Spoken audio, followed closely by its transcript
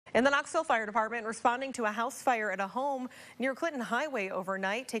And the Knoxville Fire Department responding to a house fire at a home near Clinton Highway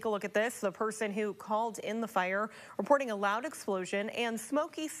overnight. Take a look at this. The person who called in the fire reporting a loud explosion and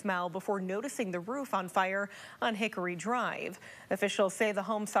smoky smell before noticing the roof on fire on Hickory Drive. Officials say the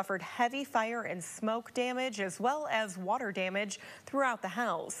home suffered heavy fire and smoke damage as well as water damage throughout the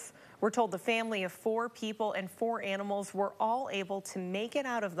house. We're told the family of 4 people and 4 animals were all able to make it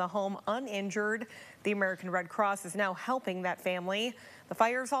out of the home uninjured. The American Red Cross is now helping that family. The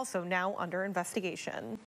fire is also now under investigation.